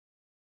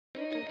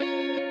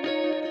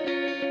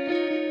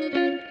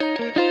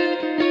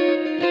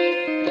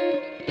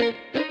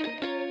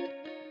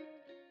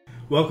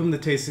Welcome to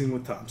Tasting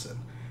with Thompson.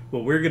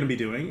 What we're going to be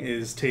doing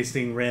is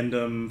tasting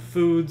random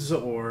foods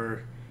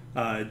or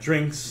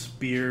drinks,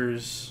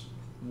 beers,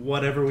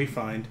 whatever we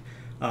find,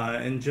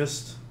 and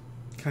just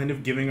kind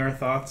of giving our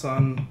thoughts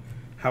on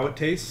how it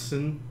tastes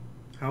and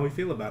how we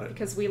feel about it.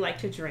 Because we like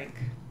to drink.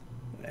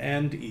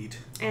 And eat.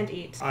 And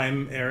eat.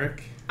 I'm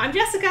Eric. I'm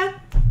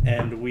Jessica.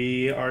 And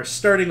we are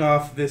starting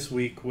off this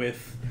week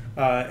with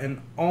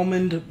an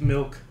almond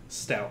milk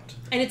stout.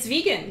 And it's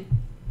vegan.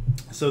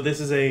 So this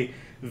is a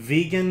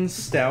vegan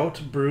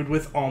stout brewed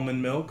with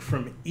almond milk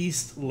from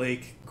East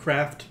Lake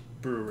Craft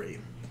Brewery.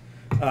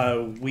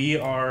 We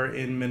are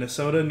in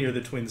Minnesota near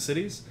the Twin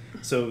Cities,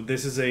 so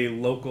this is a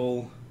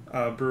local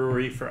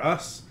brewery for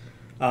us.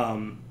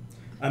 I'm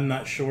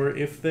not sure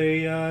if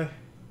they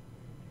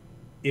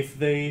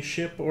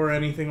ship or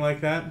anything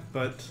like that,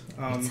 but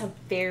it's a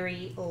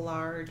very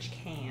large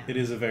can. It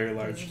is a very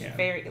large can.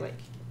 Very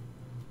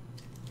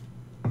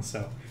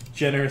so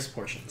generous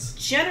portions.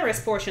 Generous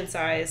portion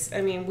size.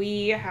 I mean,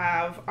 we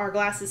have our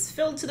glasses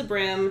filled to the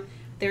brim.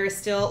 There is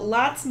still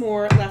lots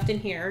more left in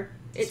here.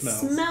 It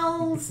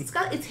smells.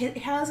 It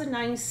has a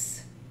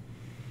nice.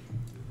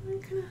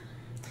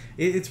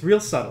 It's real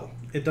subtle.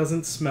 It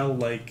doesn't smell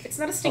like. It's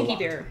not a stinky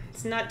beer.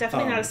 It's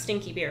definitely not a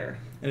stinky beer.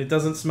 And it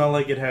doesn't smell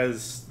like it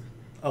has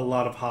a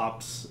lot of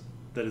hops.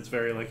 That it's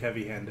very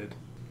heavy-handed.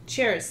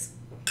 Cheers.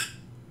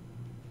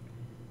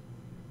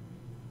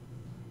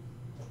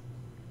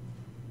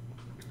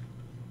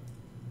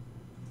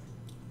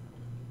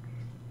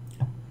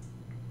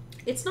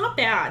 It's not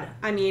bad.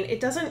 I mean,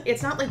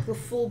 it's not like the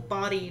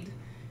full-bodied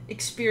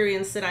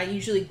experience that I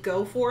usually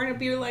go for in a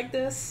beer like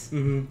this.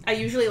 Mm-hmm. I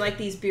usually like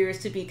these beers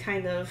to be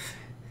kind of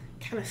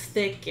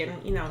thick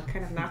and,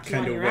 kind of knock you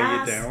on your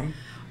ass. Kind of weigh it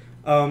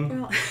down.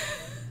 Well.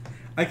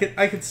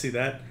 I could see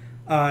that.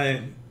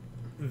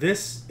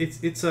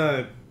 It's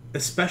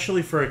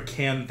especially for a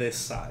can this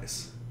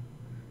size.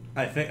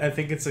 I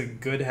think it's a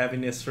good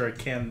heaviness for a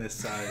can this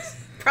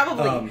size.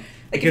 Probably.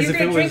 If you're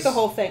going to drink the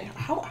whole thing,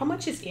 how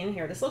much is in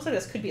here? This looks like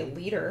this could be a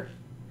liter.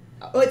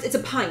 Oh, it's a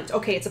pint.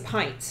 Okay, it's a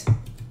pint.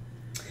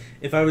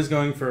 If I was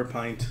going for a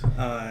pint,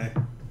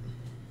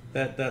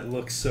 that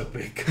looks so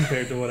big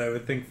compared to what I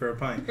would think for a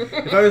pint.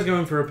 If I was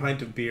going for a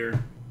pint of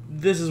beer,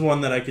 this is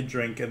one that I could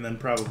drink and then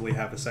probably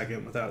have a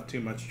second without too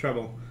much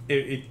trouble.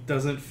 It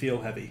doesn't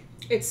feel heavy.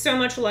 It's so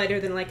much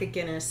lighter than like a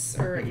Guinness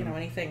or,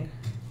 anything.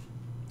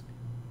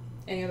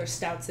 Any other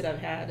stouts that I've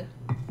had.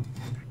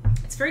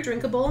 It's very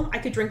drinkable. I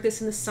could drink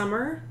this in the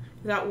summer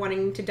without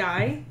wanting to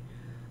die.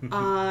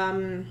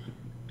 And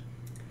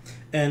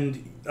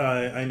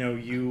I know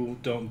you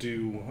don't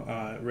do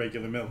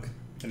regular milk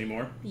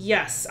anymore.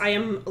 Yes, I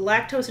am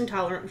lactose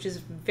intolerant, which is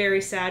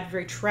very sad,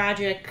 very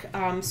tragic.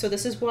 So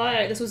this is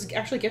why this was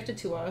actually gifted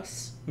to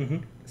us. Mm-hmm.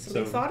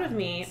 So thought of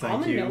me.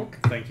 Almond milk.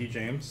 Thank you,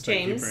 James.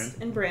 James Thank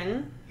you, and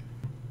Bryn.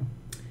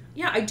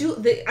 Yeah, I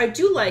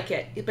do like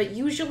it, but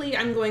usually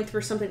I'm going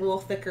for something a little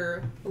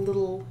thicker, a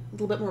little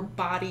bit more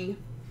body.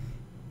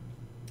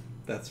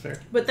 That's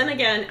fair. But then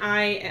again,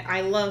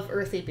 I love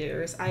earthy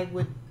beers. I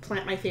would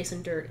plant my face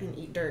in dirt and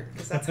eat dirt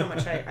because that's how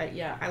much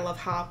I love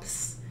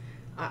hops.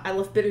 I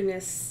love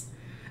bitterness.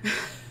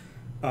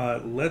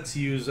 Let's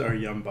use our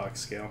Yum Box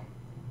scale.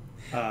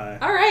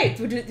 All right,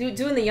 we're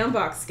doing the Yum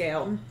Box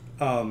scale.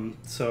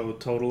 So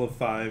total of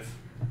 5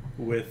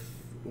 with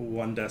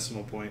 1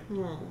 decimal point.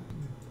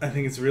 I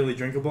think it's really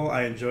drinkable.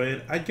 I enjoy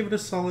it. I'd give it a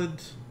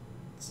solid.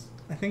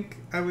 I think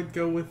I would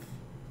go with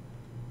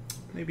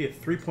maybe a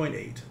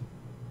 3.8.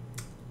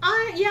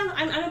 Yeah,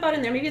 I'm about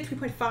in there. Maybe a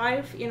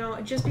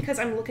 3.5. Just because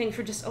I'm looking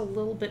for just a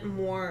little bit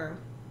more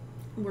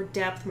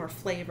depth, more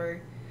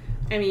flavor.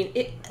 I mean,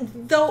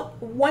 though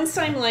once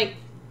I'm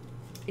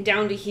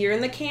down to here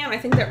in the can, I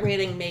think that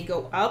rating may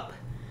go up.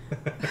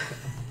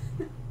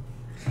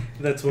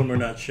 That's when we're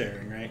not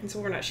sharing, right? That's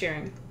when we're not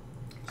sharing.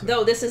 So.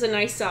 Though this is a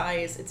nice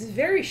size, it's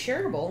very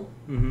shareable.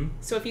 Mm-hmm.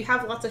 So if you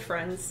have lots of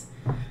friends,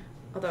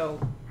 although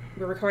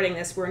we're recording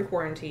this, we're in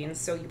quarantine,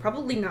 so you're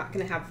probably not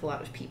going to have a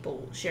lot of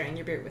people sharing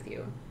your beer with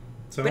you.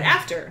 But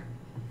after.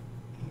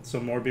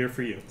 So more beer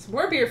for you. So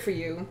more beer for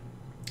you.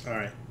 All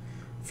right.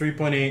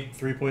 3.8,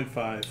 3.5.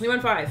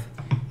 3.5.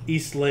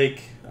 East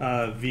Lake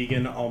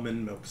vegan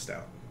almond milk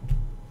stout.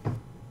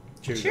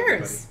 Cheers.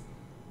 Cheers. Everybody.